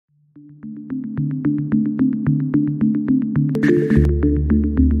Welcome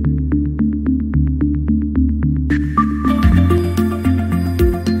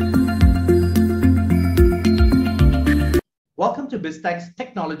to Biztech's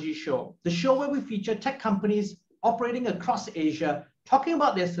Technology Show, the show where we feature tech companies operating across Asia, talking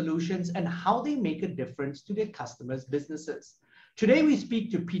about their solutions and how they make a difference to their customers' businesses. Today, we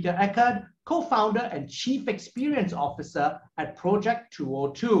speak to Peter Eckert, co-founder and chief experience officer at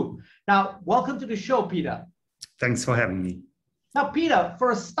projekt202. Now, welcome to the show, Peter. Thanks for having me. Now, Peter,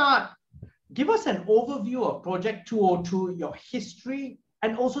 for a start, give us an overview of projekt202, your history,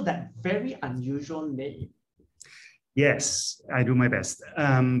 and also that very unusual name. Yes, I do my best.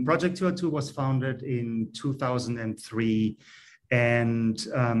 projekt202 was founded in 2003, and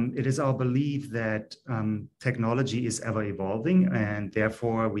it is our belief that technology is ever evolving, and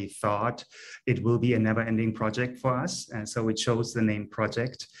therefore we thought it will be a never-ending project for us. And so we chose the name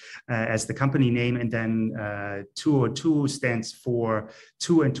Project as the company name, and then 202 stands for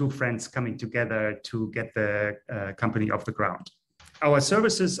two and two friends coming together to get the company off the ground. Our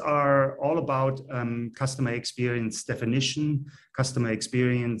services are all about customer experience definition, customer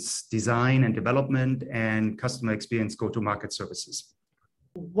experience design and development, and customer experience go-to-market services.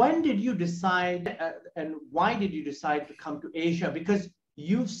 When did you decide and why did you decide to come to Asia? Because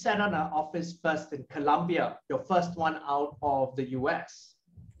you've set up an office first in Colombia, your first one out of the US.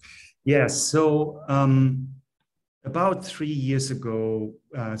 Yes, so about 3 years ago,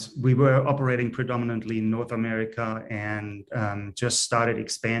 we were operating predominantly in North America and just started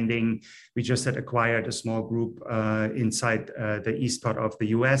expanding. We just had acquired a small group inside the east part of the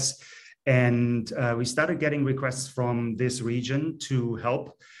US. And we started getting requests from this region to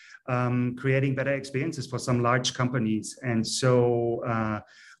help creating better experiences for some large companies. And so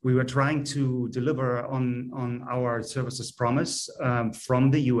we were trying to deliver on our services promise from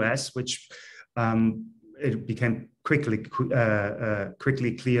the US, which it became quickly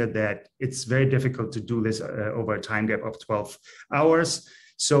clear that it's very difficult to do this over a time gap of 12 hours.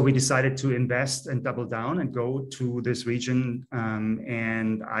 So we decided to invest and double down and go to this region.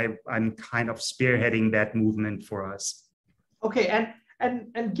 And I'm kind of spearheading that movement for us. Okay,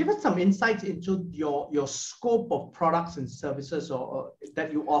 and give us some insights into your scope of products and services or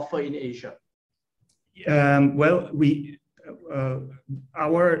that you offer in Asia. Well,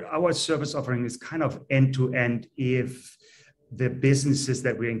 our service offering is kind of end-to-end if the businesses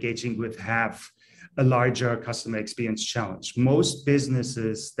that we're engaging with have a larger customer experience challenge. Most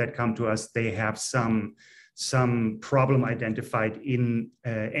businesses that come to us, they have some problem identified in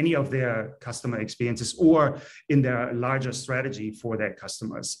any of their customer experiences or in their larger strategy for their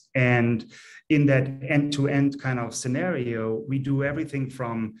customers. And in that end-to-end kind of scenario, we do everything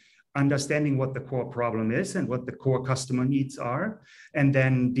from understanding what the core problem is and what the core customer needs are, and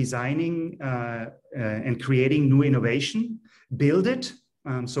then designing and creating new innovation, build it.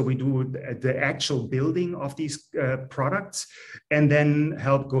 So we do the actual building of these products and then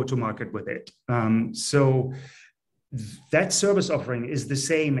help go to market with it. So that service offering is the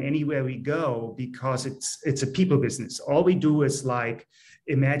same anywhere we go because it's a people business. All we do is like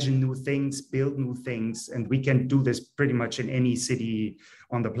imagine new things, build new things, and we can do this pretty much in any city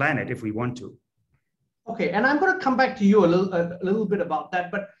on the planet if we want to. Okay, and I'm going to come back to you a little bit about that,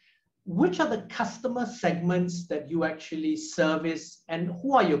 but which are the customer segments that you actually service and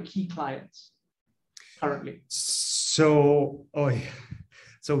who are your key clients currently? So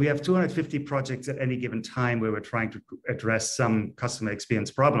we have 250 projects at any given time where we're trying to address some customer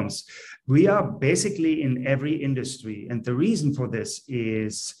experience problems. We are basically in every industry. And the reason for this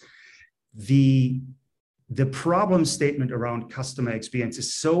is the problem statement around customer experience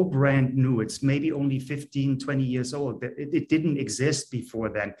is so brand new. It's maybe only 15, 20 years old. It didn't exist before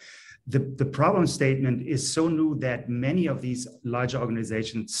then. The problem statement is so new that many of these larger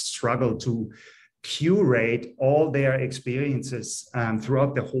organizations struggle to curate all their experiences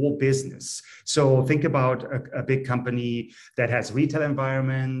throughout the whole business. So think about a big company that has retail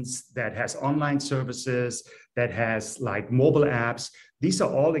environments, that has online services, that has like mobile apps. These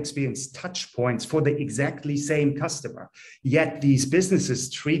are all experience touch points for the exactly same customer. Yet these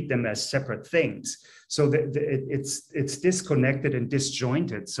businesses treat them as separate things. So it's disconnected and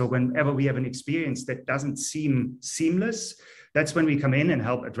disjointed. So whenever we have an experience that doesn't seem seamless, that's when we come in and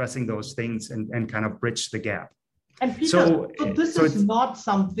help addressing those things and kind of bridge the gap. And Peter, so this is not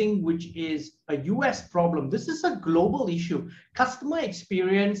something which is a US problem. This is a global issue. Customer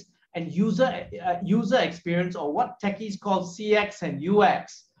experience and user experience, or what techies call CX and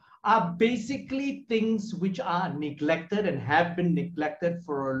UX, are basically things which are neglected and have been neglected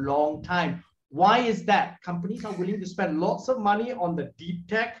for a long time. Why is that? Companies are willing to spend lots of money on the deep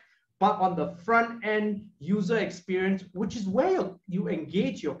tech, but on the front end user experience, which is where you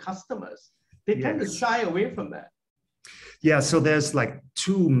engage your customers, they tend to shy away from that. Yeah, so there's like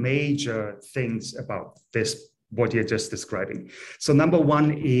two major things about this, what you're just describing. So number one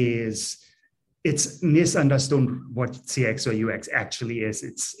is it's misunderstood what CX or UX actually is.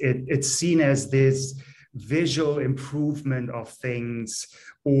 It's seen as this visual improvement of things,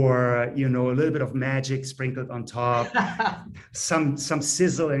 or a little bit of magic sprinkled on top, some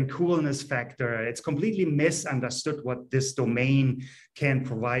sizzle and coolness factor. It's completely misunderstood what this domain can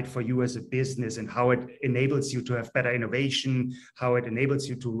provide for you as a business, and how it enables you to have better innovation, how it enables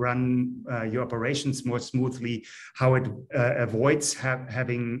you to run your operations more smoothly, how it avoids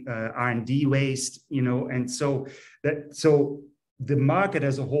having R&D waste, and so the market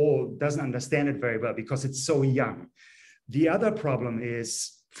as a whole doesn't understand it very well because it's so young. The other problem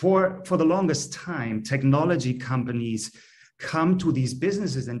is, for the longest time, technology companies come to these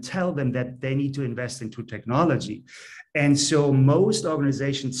businesses and tell them that they need to invest into technology. And so most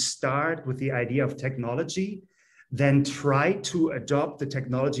organizations start with the idea of technology, then try to adopt the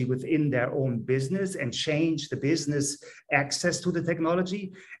technology within their own business and change the business access to the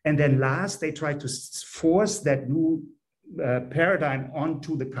technology. And then last, they try to force that new paradigm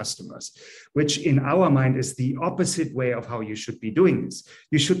onto the customers, which in our mind is the opposite way of how you should be doing this.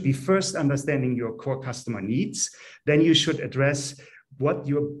 You should be first understanding your core customer needs, then you should address what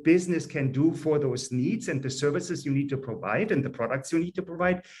your business can do for those needs and the services you need to provide and the products you need to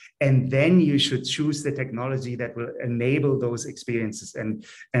provide. And then you should choose the technology that will enable those experiences and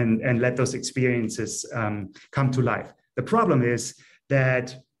let those experiences come to life. The problem is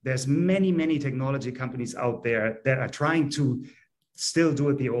that there's many technology companies out there that are trying to still do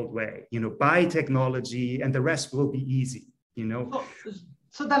it the old way, buy technology and the rest will be easy,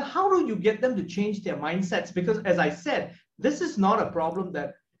 So then how do you get them to change their mindsets? Because as I said, this is not a problem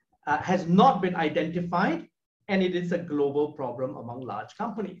that has not been identified, and it is a global problem among large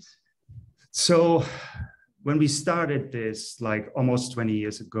companies. So when we started this, like almost 20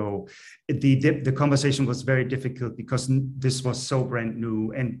 years ago, the conversation was very difficult because this was so brand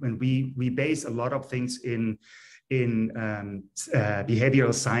new, and when we base a lot of things in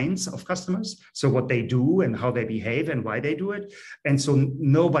behavioral science of customers, so what they do and how they behave and why they do it, and so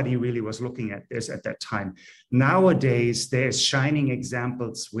nobody really was looking at this at that time. Nowadays, there's shining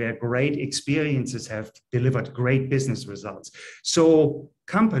examples where great experiences have delivered great business results. So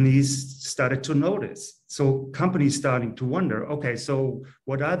companies started to notice. So companies starting to wonder, okay, so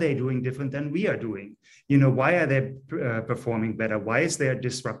what are they doing different than we are doing? Why are they performing better? Why is there a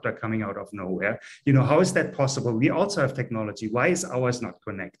disruptor coming out of nowhere? How is that possible? We also have technology. Why is ours not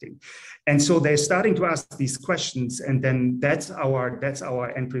connecting? And so they're starting to ask these questions, and then that's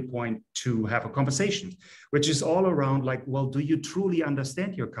our entry point to have a conversation, which is all around like, well, do you truly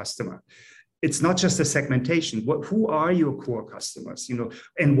understand your customer? It's not just a segmentation. Who are your core customers,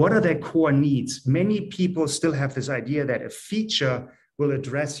 and what are their core needs? Many people still have this idea that a feature will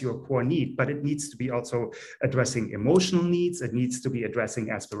address your core need, but it needs to be also addressing emotional needs. It needs to be addressing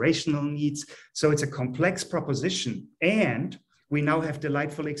aspirational needs. So it's a complex proposition, and we now have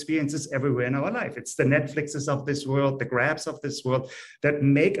delightful experiences everywhere in our life. It's the Netflixes of this world, the Grabs of this world that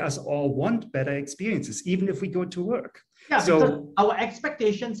make us all want better experiences, even if we go to work. Yeah, because our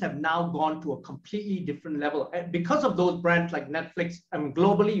expectations have now gone to a completely different level. And because of those brands like Netflix,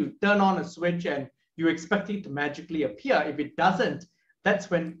 globally, you turn on a switch and you expect it to magically appear. If it doesn't,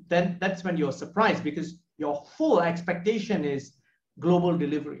 that's when you're surprised, because your full expectation is global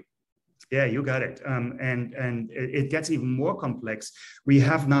delivery. Yeah, you got it. And it gets even more complex. We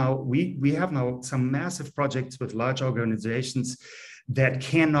have now some massive projects with large organizations that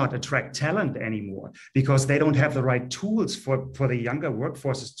cannot attract talent anymore because they don't have the right tools for the younger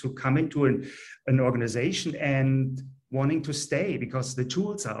workforces to come into an organization and wanting to stay because the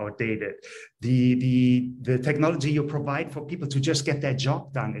tools are outdated. The technology you provide for people to just get their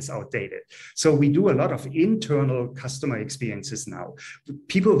job done is outdated. So we do a lot of internal customer experiences now.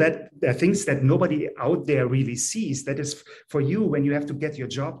 Things that nobody out there really sees. That is for you when you have to get your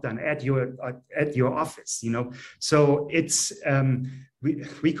job done at your office. So it's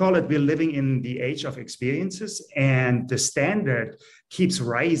we call it, we're living in the age of experiences, and the standard keeps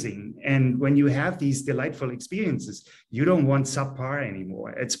rising. And when you have these delightful experiences, you don't want subpar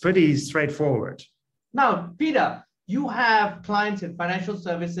anymore. It's pretty straightforward. Now, Peter, you have clients in financial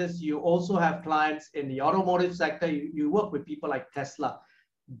services. You also have clients in the automotive sector. You work with people like Tesla.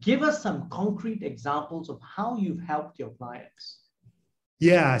 Give us some concrete examples of how you've helped your clients.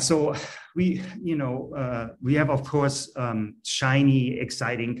 Yeah, so we have, of course, shiny,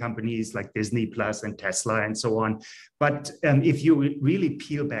 exciting companies like Disney Plus and Tesla and so on. But if you really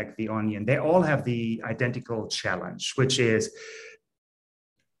peel back the onion, they all have the identical challenge, which is,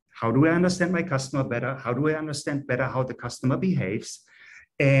 how do I understand my customer better? How do I understand better how the customer behaves?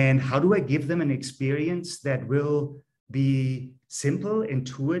 And how do I give them an experience that will be simple,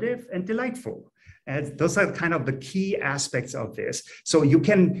 intuitive, and delightful? And those are kind of the key aspects of this. So you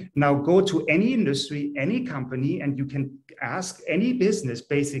can now go to any industry, any company, and you can ask any business,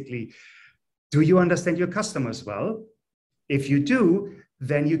 basically, do you understand your customers well? If you do,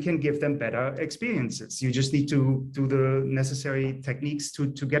 then you can give them better experiences. You just need to do the necessary techniques to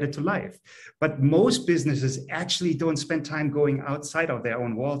get it to life. But most businesses actually don't spend time going outside of their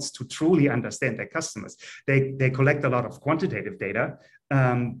own walls to truly understand their customers. They collect a lot of quantitative data,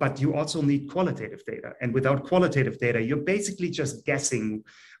 but you also need qualitative data. And without qualitative data, you're basically just guessing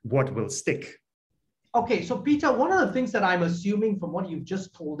what will stick. Okay, so Peter, one of the things that I'm assuming from what you've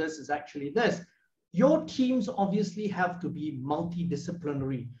just told us is actually this. Your teams obviously have to be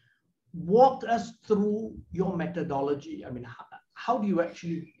multidisciplinary. Walk us through your methodology. I mean, how do you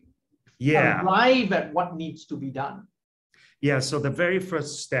actually arrive at what needs to be done? Yeah, so the very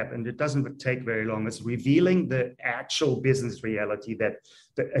first step, and it doesn't take very long, is revealing the actual business reality that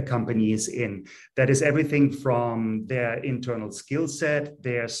a company is in. That is everything from their internal skill set,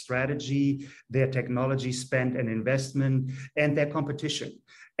 their strategy, their technology spend and investment, and their competition.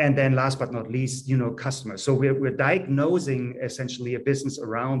 And then last but not least, customers. So we're diagnosing essentially a business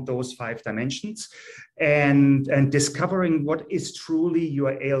around those 5 dimensions and discovering what is truly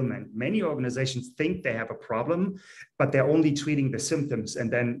your ailment. Many organizations think they have a problem, but they're only treating the symptoms.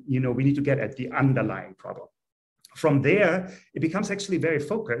 And then, we need to get at the underlying problem. From there, it becomes actually very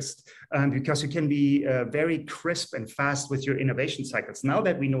focused because you can be very crisp and fast with your innovation cycles. Now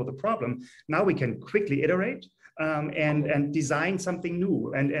that we know the problem, now we can quickly iterate and design something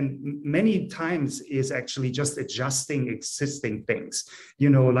new. And many times is actually just adjusting existing things.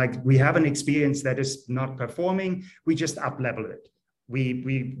 Like we have an experience that is not performing, we just up-level it.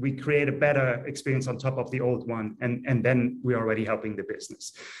 We create a better experience on top of the old one, and then we're already helping the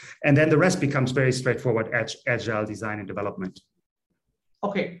business. And then the rest becomes very straightforward agile design and development.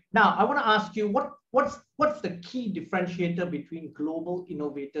 Okay, now I want to ask you, what's the key differentiator between global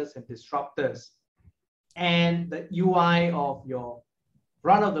innovators and disruptors and the UI of your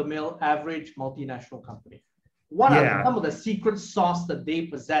run-of-the-mill average multinational company? What are some of the secret sauce that they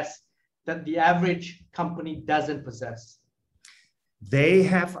possess that the average company doesn't possess? They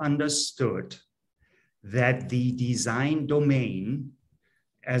have understood that the design domain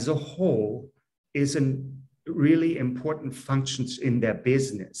as a whole is a really important function in their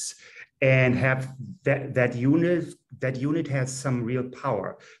business, and have that unit has some real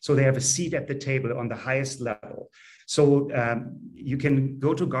power. So they have a seat at the table on the highest level. So you can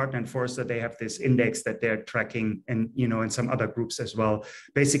go to Gartner and Forrester, they have this index that they're tracking, and and some other groups as well.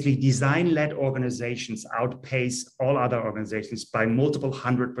 Basically, design-led organizations outpace all other organizations by multiple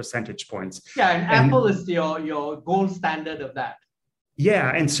 100 percentage points. Yeah, and Apple is your gold standard of that.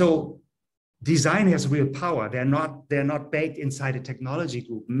 Yeah, and so design has real power. They're not baked inside a technology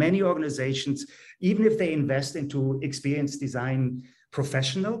group. Many organizations, even if they invest into experienced design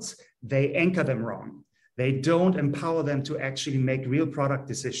professionals, they anchor them wrong. They don't empower them to actually make real product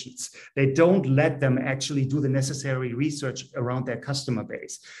decisions. They don't let them actually do the necessary research around their customer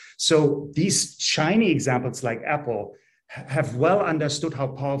base. So these shiny examples like Apple have well understood how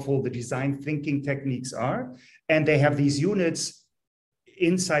powerful the design thinking techniques are, and they have these units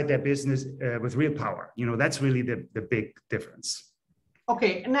inside their business with real power. That's really the big difference.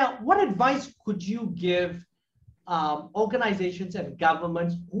 Okay, now what advice could you give organizations and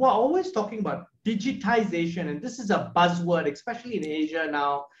governments who are always talking about digitization? And this is a buzzword, especially in Asia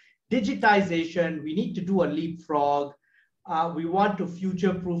now. Digitization, we need to do a leapfrog. We want to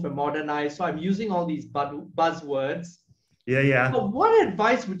future-proof and modernize. So I'm using all these buzzwords. Yeah. So what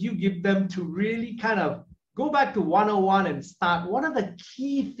advice would you give them to really kind of go back to 101 and start? What are the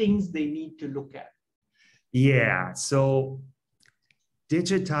key things they need to look at? Yeah, so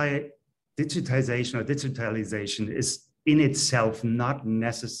digitization or digitalization is in itself not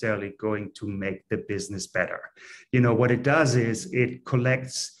necessarily going to make the business better. What it does is it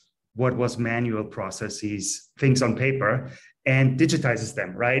collects what was manual processes, things on paper, and digitizes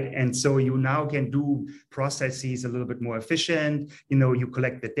them, right? And so you now can do processes a little bit more efficient. You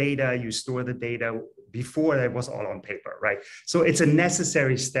collect the data, you store the data. Before, that was all on paper, right? So it's a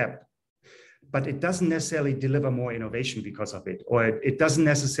necessary step, but it doesn't necessarily deliver more innovation because of it, or it doesn't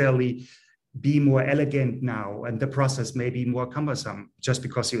necessarily be more elegant now, and the process may be more cumbersome just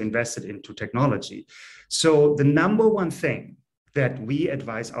because you invested into technology. So the number one thing that we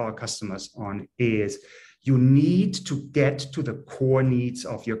advise our customers on is you need to get to the core needs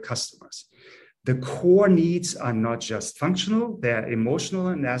of your customers. The core needs are not just functional, they're emotional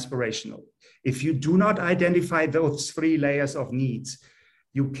and aspirational. If you do not identify those three layers of needs,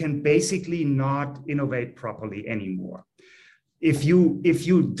 you can basically not innovate properly anymore. If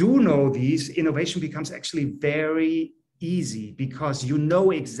you do know these, innovation becomes actually very easy because you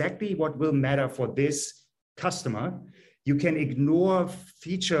know exactly what will matter for this customer. You can ignore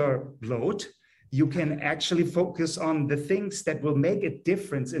feature load. You can actually focus on the things that will make a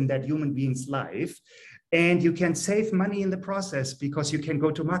difference in that human being's life. And you can save money in the process because you can go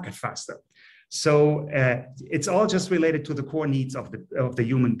to market faster. So it's all just related to the core needs of the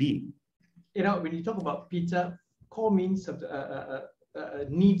human being. You know, when you talk about Peter, core means of the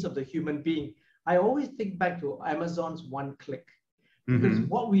needs of the human being, I always think back to Amazon's one click. Because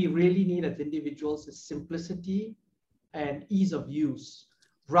what we really need as individuals is simplicity and ease of use,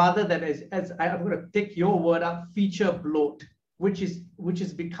 rather than as I'm going to take your word up, feature bloat, which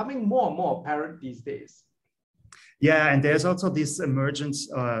is becoming more and more apparent these days. Yeah, and there's also this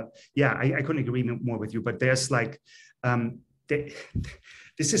emergence. I couldn't agree more with you, but there's like,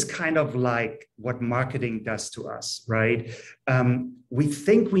 this is kind of like what marketing does to us, right? We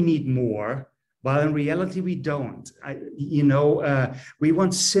think we need more, while in reality we don't. We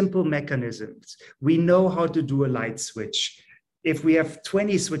want simple mechanisms. We know how to do a light switch. If we have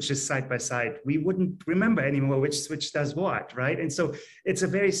 20 switches side by side, we wouldn't remember anymore which switch does what, right? And so it's a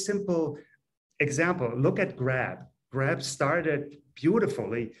very simple example. Look at Grab. Grab started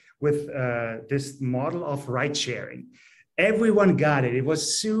beautifully with this model of ride sharing. Everyone got it. It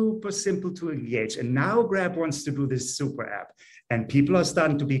was super simple to engage. And now Grab wants to do this super app. And people are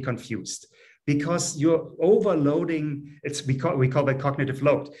starting to be confused because you're overloading, we call that cognitive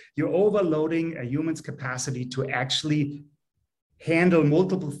load. You're overloading a human's capacity to actually handle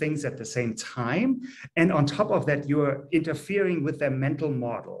multiple things at the same time. And on top of that, you're interfering with their mental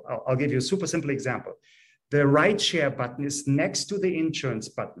model. I'll give you a super simple example. The ride share button is next to the insurance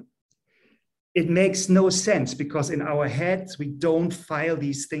button. It makes no sense because in our heads, we don't file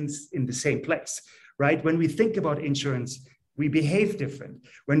these things in the same place, right? When we think about insurance, we behave different.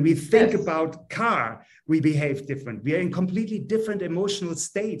 When we think about car, we behave different. We are in completely different emotional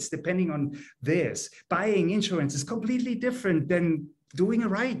states depending on this. Buying insurance is completely different than doing a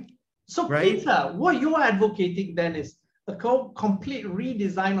ride. So right? Peter, what you're advocating then is a complete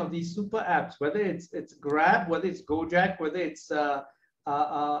redesign of these super apps, whether it's Grab, whether it's Gojek, whether it's an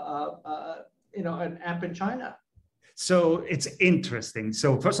app in China. So it's interesting.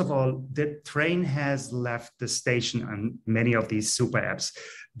 So first of all, the train has left the station on many of these super apps.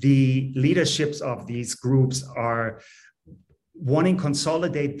 The leaderships of these groups are wanting to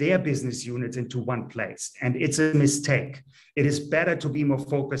consolidate their business units into one place. And it's a mistake. It is better to be more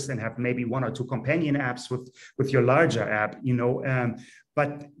focused and have maybe one or two companion apps with your larger app,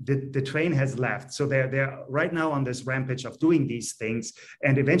 but the train has left. So they're right now on this rampage of doing these things.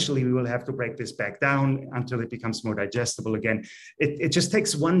 And eventually we will have to break this back down until it becomes more digestible again. It just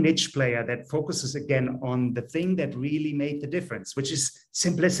takes one niche player that focuses again on the thing that really made the difference, which is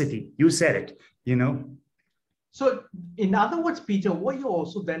simplicity. You said it, So in other words, Peter, what you're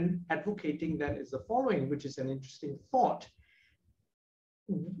also then advocating then is the following, which is an interesting thought.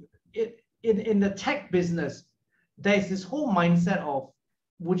 In the tech business, there's this whole mindset of,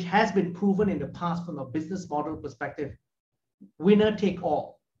 which has been proven in the past from a business model perspective, winner take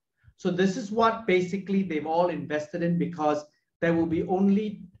all. So this is what basically they've all invested in because there will be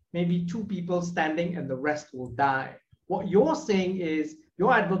only maybe two people standing and the rest will die. What you're saying is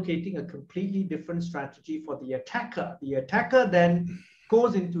you're advocating a completely different strategy for the attacker. The attacker then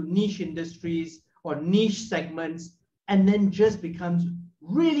goes into niche industries or niche segments and then just becomes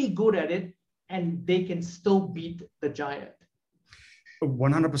really good at it and they can still beat the giant.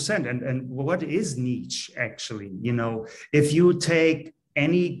 100%. And what is niche actually? If you take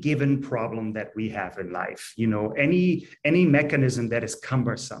any given problem that we have in life, any mechanism that is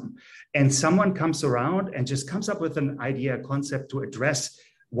cumbersome, and someone comes around and just comes up with an idea, a concept to address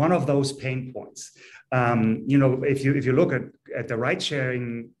one of those pain points. If you look at the ride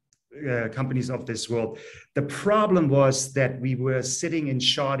sharing companies of this world, the problem was that we were sitting in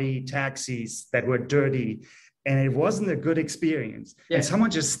shoddy taxis that were dirty, and it wasn't a good experience. Yes. And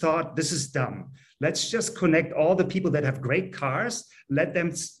someone just thought, this is dumb. Let's just connect all the people that have great cars, let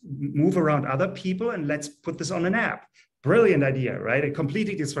them move around other people, and let's put this on an app. Brilliant idea, right? It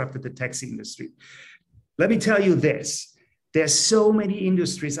completely disrupted the taxi industry. Let me tell you this. There's so many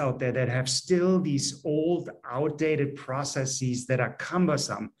industries out there that have still these old, outdated processes that are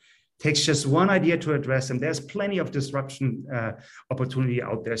cumbersome. Takes just one idea to address them. There's plenty of disruption opportunity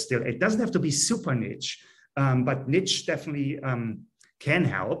out there still. It doesn't have to be super niche, but niche definitely can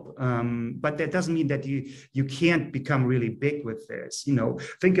help. But that doesn't mean that you can't become really big with this.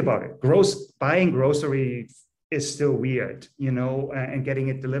 Think about it. Buying grocery is still weird, and getting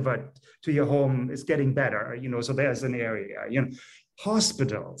it delivered to your home is getting better, so there's an area,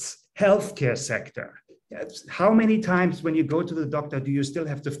 hospitals, healthcare sector. How many times when you go to the doctor, do you still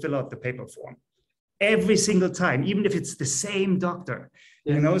have to fill out the paper form? Every single time, even if it's the same doctor,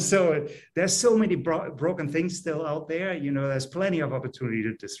 so there's so many broken things still out there, there's plenty of opportunity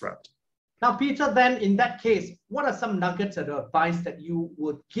to disrupt. Now, Peter, then in that case, what are some nuggets of advice that you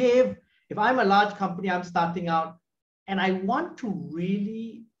would give if I'm a large company, I'm starting out, and I want to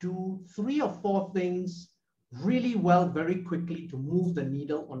really do 3 or 4 things really well, very quickly to move the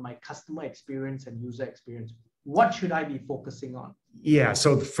needle on my customer experience and user experience? What should I be focusing on? Yeah,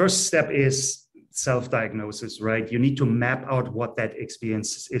 so the first step is self-diagnosis, right? You need to map out what that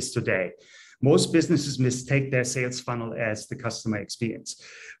experience is today. Most businesses mistake their sales funnel as the customer experience.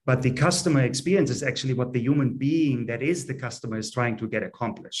 But the customer experience is actually what the human being that is the customer is trying to get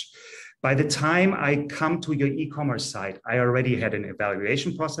accomplished. By the time I come to your e-commerce site, I already had an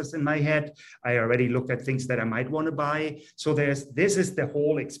evaluation process in my head. I already looked at things that I might want to buy. So this is the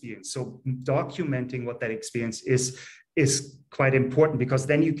whole experience. So documenting what that experience is quite important, because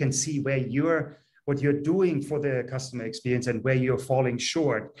then you can see what you're doing for the customer experience and where you're falling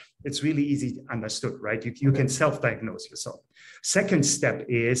short. It's really easy understood, right? You can self-diagnose yourself. Second step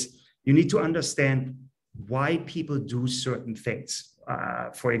is you need to understand why people do certain things.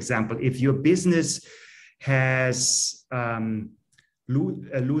 For example, if your business has a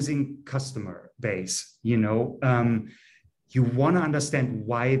losing customer base, you want to understand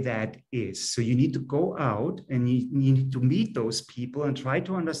why that is. So you need to go out and you need to meet those people and try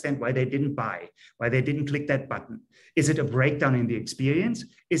to understand why they didn't buy, why they didn't click that button. Is it a breakdown in the experience?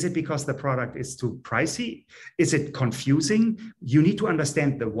 Is it because the product is too pricey? Is it confusing? You need to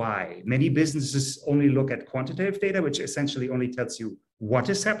understand the why. Many businesses only look at quantitative data, which essentially only tells you what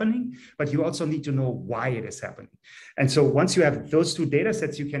is happening, but you also need to know why it is happening. And so once you have those 2 data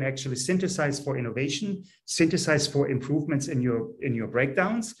sets, you can actually synthesize for innovation, synthesize for improvements in your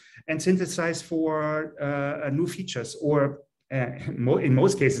breakdowns, and synthesize for new features, or in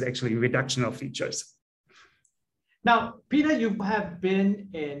most cases, actually reduction of features. Now, Peter, you have been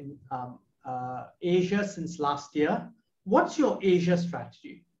in Asia since last year. What's your Asia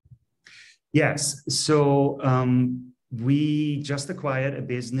strategy? Yes, so we just acquired a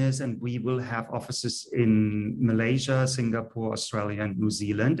business and we will have offices in Malaysia, Singapore, Australia, and New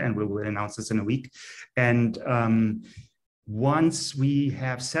Zealand, and we will announce this in a week. And once we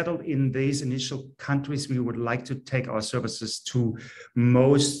have settled in these initial countries, we would like to take our services to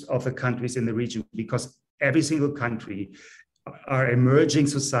most of the countries in the region, because every single country are emerging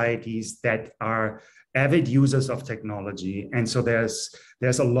societies that are avid users of technology. And so there's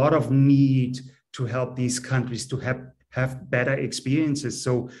a lot of need to help these countries to have better experiences.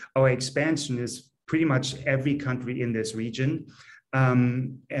 So our expansion is pretty much every country in this region.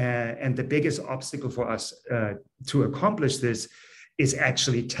 And the biggest obstacle for us to accomplish this is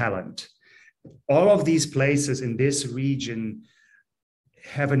actually talent. All of these places in this region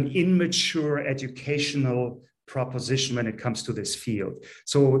have an immature educational proposition when it comes to this field.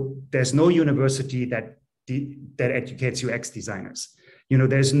 So there's no university that educates UX designers.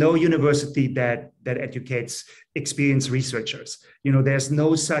 There's no university that educates experienced researchers. There's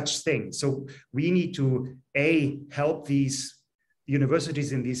no such thing. So we need to help these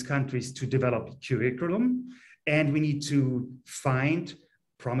universities in these countries to develop curriculum, and we need to find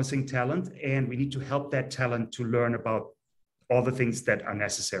promising talent, and we need to help that talent to learn about all the things that are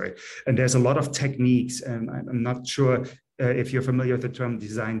necessary. And there's a lot of techniques, and I'm not sure if you're familiar with the term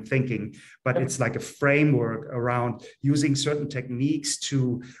design thinking, but it's like a framework around using certain techniques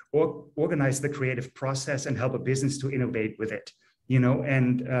to organize the creative process and help a business to innovate with it.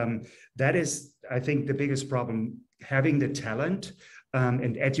 And that is, I think, the biggest problem, having the talent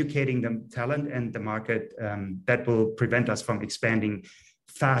and educating the talent and the market that will prevent us from expanding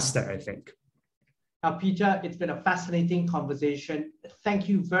faster, I think. Now, Peter, it's been a fascinating conversation. Thank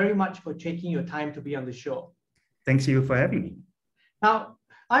you very much for taking your time to be on the show. Thanks to you for having me. Now,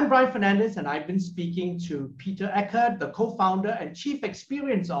 I'm Brian Fernandez, and I've been speaking to Peter Eckert, the co-founder and chief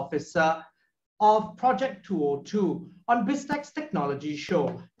experience officer of Projekt202 on Biztech's Technology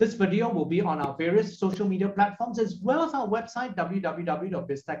Show. This video will be on our various social media platforms, as well as our website,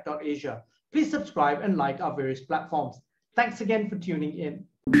 www.biztech.asia. Please subscribe and like our various platforms. Thanks again for tuning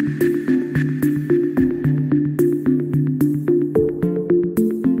in.